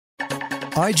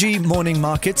IG Morning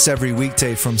Markets every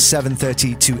weekday from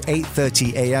 7:30 to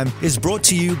 8:30 a.m. is brought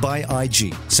to you by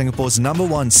IG, Singapore's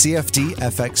 #1 CFD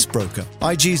FX broker.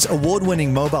 IG's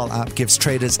award-winning mobile app gives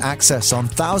traders access on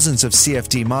thousands of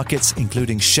CFD markets,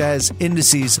 including shares,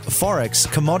 indices,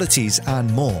 forex, commodities, and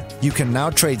more. You can now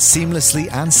trade seamlessly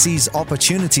and seize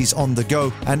opportunities on the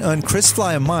go and earn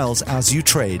KrisFlyer miles as you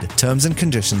trade. Terms and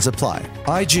conditions apply.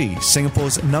 IG,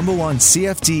 Singapore's #1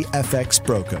 CFD FX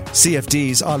broker.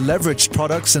 CFDs are leveraged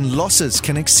products and losses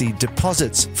can exceed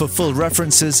deposits. For full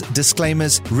references,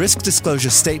 disclaimers, risk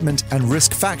disclosure statement, and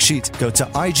risk fact sheet, go to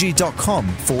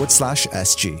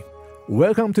ig.com/SG.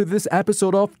 Welcome to this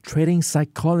episode of Trading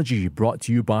Psychology, brought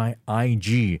to you by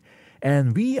IG.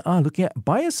 And we are looking at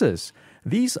biases.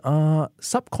 These are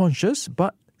subconscious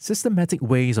but systematic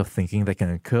ways of thinking that can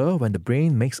occur when the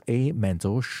brain makes a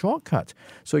mental shortcut.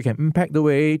 So it can impact the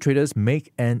way traders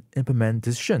make and implement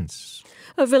decisions.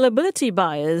 Availability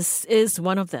bias is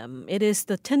one of them. It is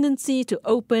the tendency to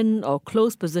open or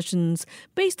close positions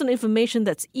based on information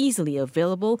that's easily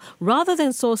available rather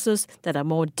than sources that are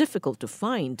more difficult to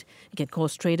find. It can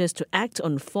cause traders to act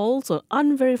on false or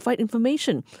unverified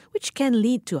information, which can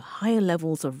lead to higher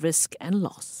levels of risk and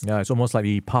loss. Yeah, it's almost like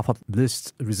the path of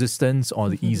least resistance or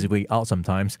the easy way out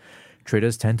sometimes.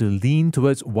 Traders tend to lean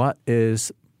towards what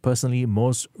is personally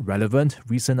most relevant,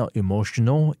 recent or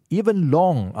emotional, even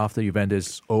long after the event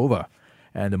is over.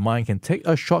 And the mind can take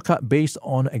a shortcut based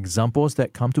on examples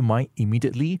that come to mind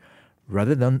immediately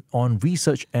rather than on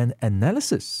research and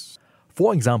analysis.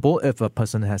 For example, if a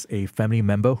person has a family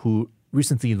member who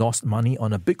recently lost money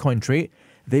on a Bitcoin trade,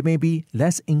 they may be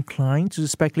less inclined to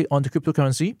speculate on the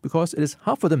cryptocurrency because it is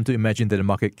hard for them to imagine that the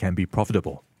market can be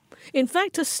profitable. In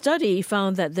fact, a study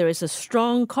found that there is a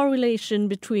strong correlation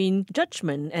between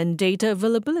judgment and data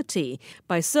availability.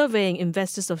 By surveying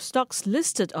investors of stocks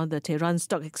listed on the Tehran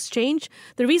Stock Exchange,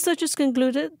 the researchers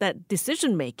concluded that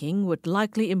decision-making would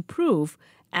likely improve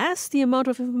as the amount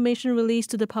of information released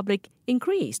to the public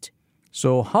increased.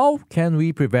 So how can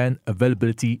we prevent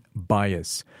availability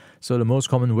bias? So the most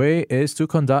common way is to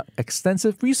conduct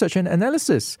extensive research and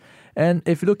analysis. And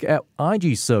if you look at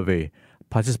IG's survey,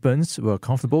 participants were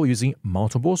comfortable using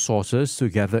multiple sources to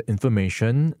gather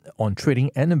information on trading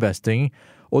and investing.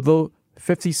 Although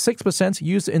 56%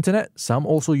 use the internet, some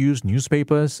also use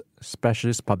newspapers,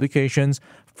 specialist publications,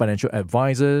 financial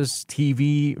advisors,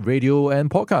 TV, radio, and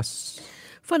podcasts.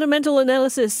 Fundamental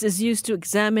analysis is used to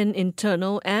examine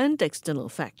internal and external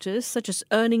factors such as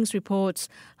earnings reports,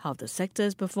 how the sector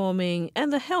is performing,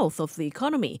 and the health of the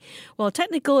economy, while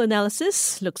technical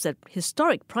analysis looks at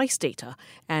historic price data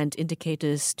and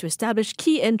indicators to establish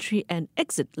key entry and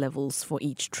exit levels for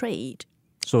each trade.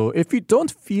 So if you don't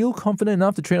feel confident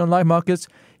enough to trade on live markets,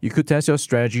 you could test your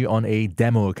strategy on a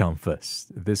demo account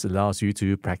first. This allows you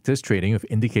to practice trading with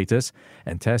indicators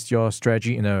and test your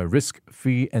strategy in a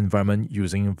risk-free environment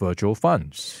using virtual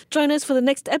funds. Join us for the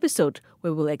next episode,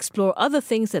 where we'll explore other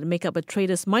things that make up a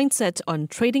trader's mindset on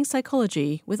trading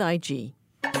psychology with IG.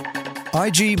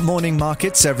 IG Morning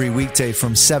Markets every weekday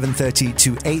from 7:30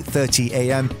 to 8:30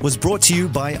 a.m. was brought to you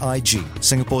by IG,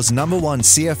 Singapore's #1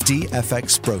 CFD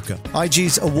FX broker.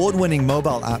 IG's award-winning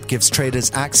mobile app gives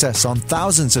traders access on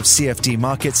thousands of CFD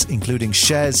markets, including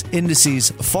shares,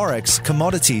 indices, forex,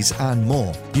 commodities, and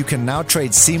more. You can now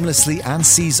trade seamlessly and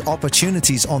seize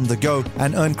opportunities on the go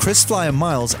and earn KrisFlyer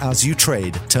miles as you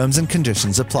trade. Terms and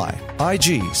conditions apply.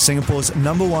 IG, Singapore's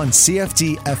 #1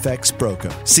 CFD FX broker.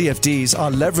 CFDs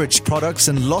are leveraged products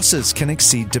and losses can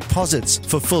exceed deposits.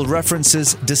 For full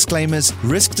references, disclaimers,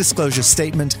 risk disclosure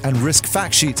statement, and risk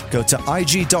fact sheet, go to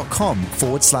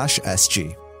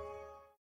ig.com/SG.